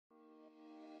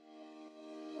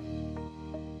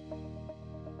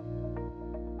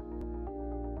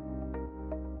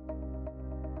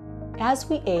As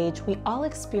we age, we all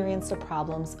experience the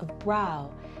problems of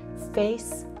brow,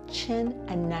 face, chin,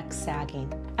 and neck sagging.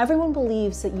 Everyone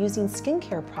believes that using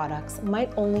skincare products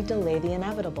might only delay the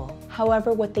inevitable.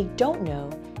 However, what they don't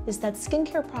know is that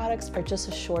skincare products are just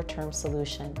a short-term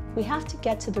solution. We have to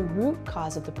get to the root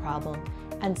cause of the problem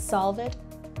and solve it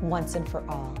once and for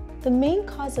all. The main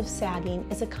cause of sagging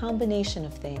is a combination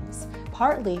of things.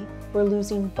 Partly, we're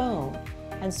losing bone,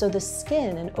 and so the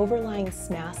skin and overlying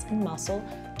SMAS and muscle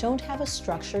don't have a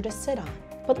structure to sit on.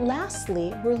 But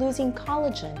lastly, we're losing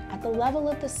collagen at the level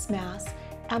of the SMAS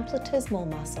and platysmal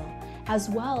muscle, as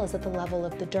well as at the level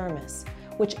of the dermis,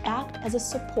 which act as a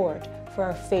support for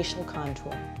our facial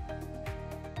contour.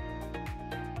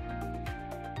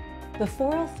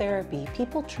 Before oral therapy,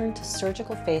 people turned to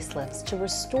surgical facelifts to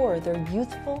restore their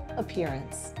youthful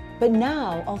appearance. But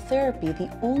now, oral therapy,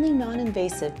 the only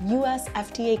non-invasive US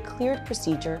FDA-cleared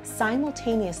procedure,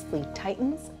 simultaneously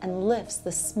tightens and lifts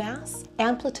the SMAS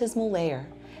and platysmal layer,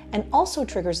 and also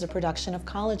triggers the production of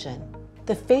collagen.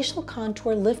 The facial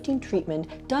contour lifting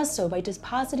treatment does so by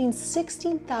depositing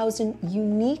 16,000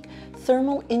 unique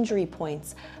thermal injury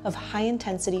points of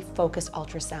high-intensity focused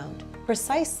ultrasound,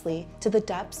 precisely to the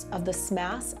depths of the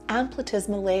SMAS and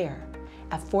platysmal layer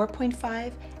at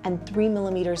 4.5 and 3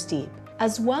 millimeters deep,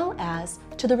 as well as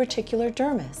to the reticular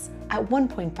dermis at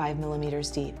 1.5 millimeters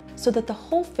deep, so that the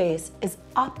whole face is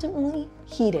optimally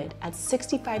heated at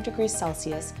 65 degrees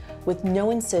Celsius with no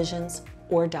incisions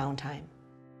or downtime.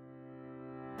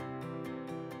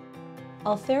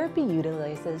 Oral therapy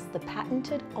utilizes the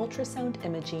patented ultrasound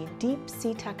imaging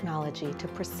deep-sea technology to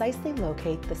precisely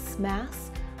locate the SMAS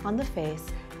on the face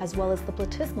as well as the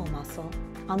platysmal muscle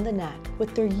on the neck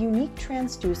with their unique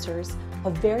transducers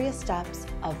of various depths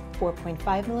of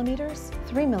 4.5 millimeters,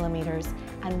 3 millimeters,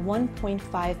 and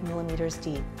 1.5 millimeters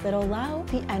deep that allow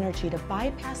the energy to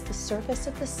bypass the surface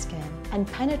of the skin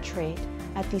and penetrate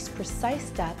at these precise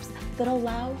depths that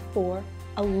allow for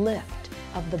a lift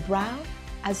of the brow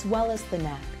as well as the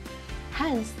neck.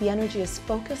 Hence, the energy is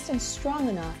focused and strong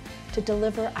enough to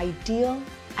deliver ideal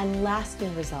and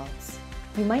lasting results.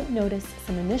 You might notice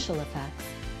some initial effects,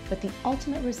 but the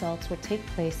ultimate results will take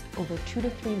place over 2 to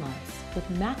 3 months, with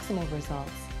maximal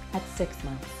results at 6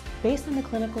 months. Based on the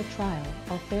clinical trial,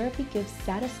 oral therapy gives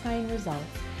satisfying results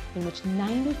in which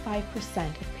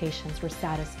 95% of patients were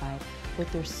satisfied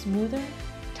with their smoother,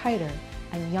 tighter,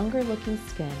 and younger-looking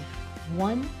skin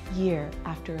 1 year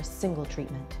after a single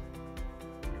treatment.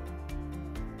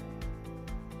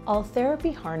 Oral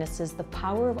therapy harnesses the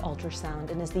power of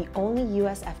ultrasound and is the only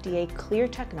US FDA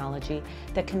cleared technology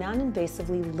that can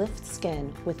non-invasively lift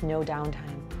skin with no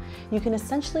downtime. You can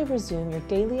essentially resume your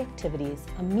daily activities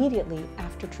immediately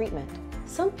after treatment.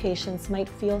 Some patients might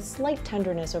feel slight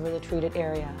tenderness over the treated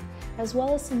area, as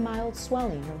well as some mild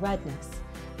swelling or redness,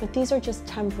 but these are just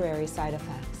temporary side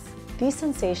effects. These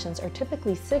sensations are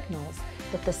typically signals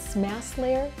that the SMAS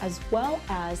layer as well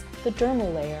as the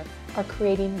dermal layer are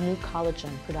creating new collagen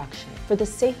production. For the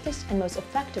safest and most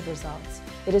effective results,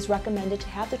 it is recommended to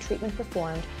have the treatment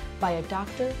performed by a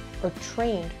doctor or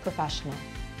trained professional.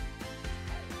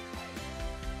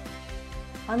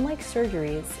 Unlike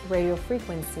surgeries,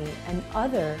 radiofrequency, and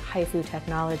other HIFU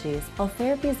technologies, oral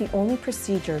therapy is the only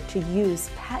procedure to use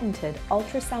patented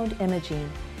ultrasound imaging,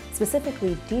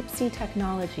 specifically deep-sea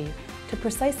technology, to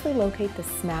precisely locate the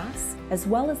SMAS as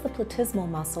well as the platysmal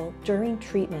muscle during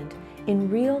treatment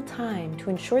in real time to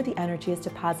ensure the energy is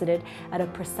deposited at a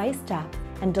precise depth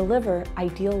and deliver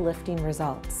ideal lifting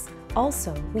results.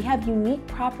 Also, we have unique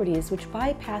properties which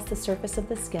bypass the surface of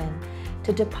the skin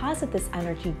to deposit this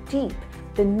energy deep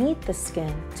beneath the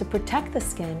skin to protect the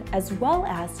skin as well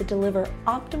as to deliver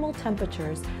optimal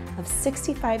temperatures of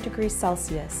 65 degrees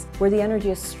Celsius, where the energy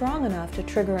is strong enough to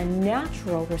trigger a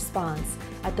natural response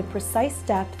at the precise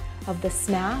depth of the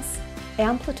SMAS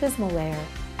and platysmal layer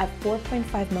at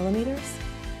 4.5 millimeters,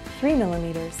 3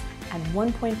 millimeters, and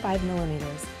 1.5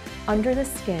 millimeters under the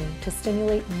skin to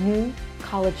stimulate new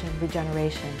collagen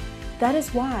regeneration. That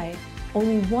is why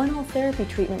only one oral therapy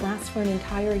treatment lasts for an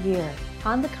entire year.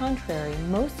 On the contrary,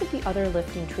 most of the other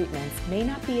lifting treatments may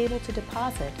not be able to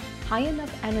deposit high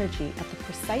enough energy at the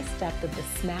precise depth of the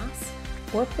SMAS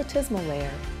or platysmal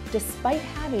layer, despite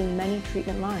having many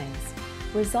treatment lines,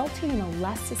 resulting in a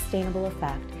less sustainable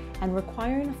effect and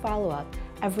requiring a follow-up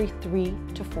every 3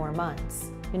 to 4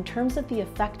 months. In terms of the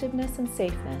effectiveness and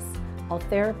safeness, oral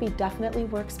therapy definitely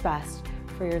works best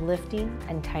for your lifting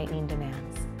and tightening demand.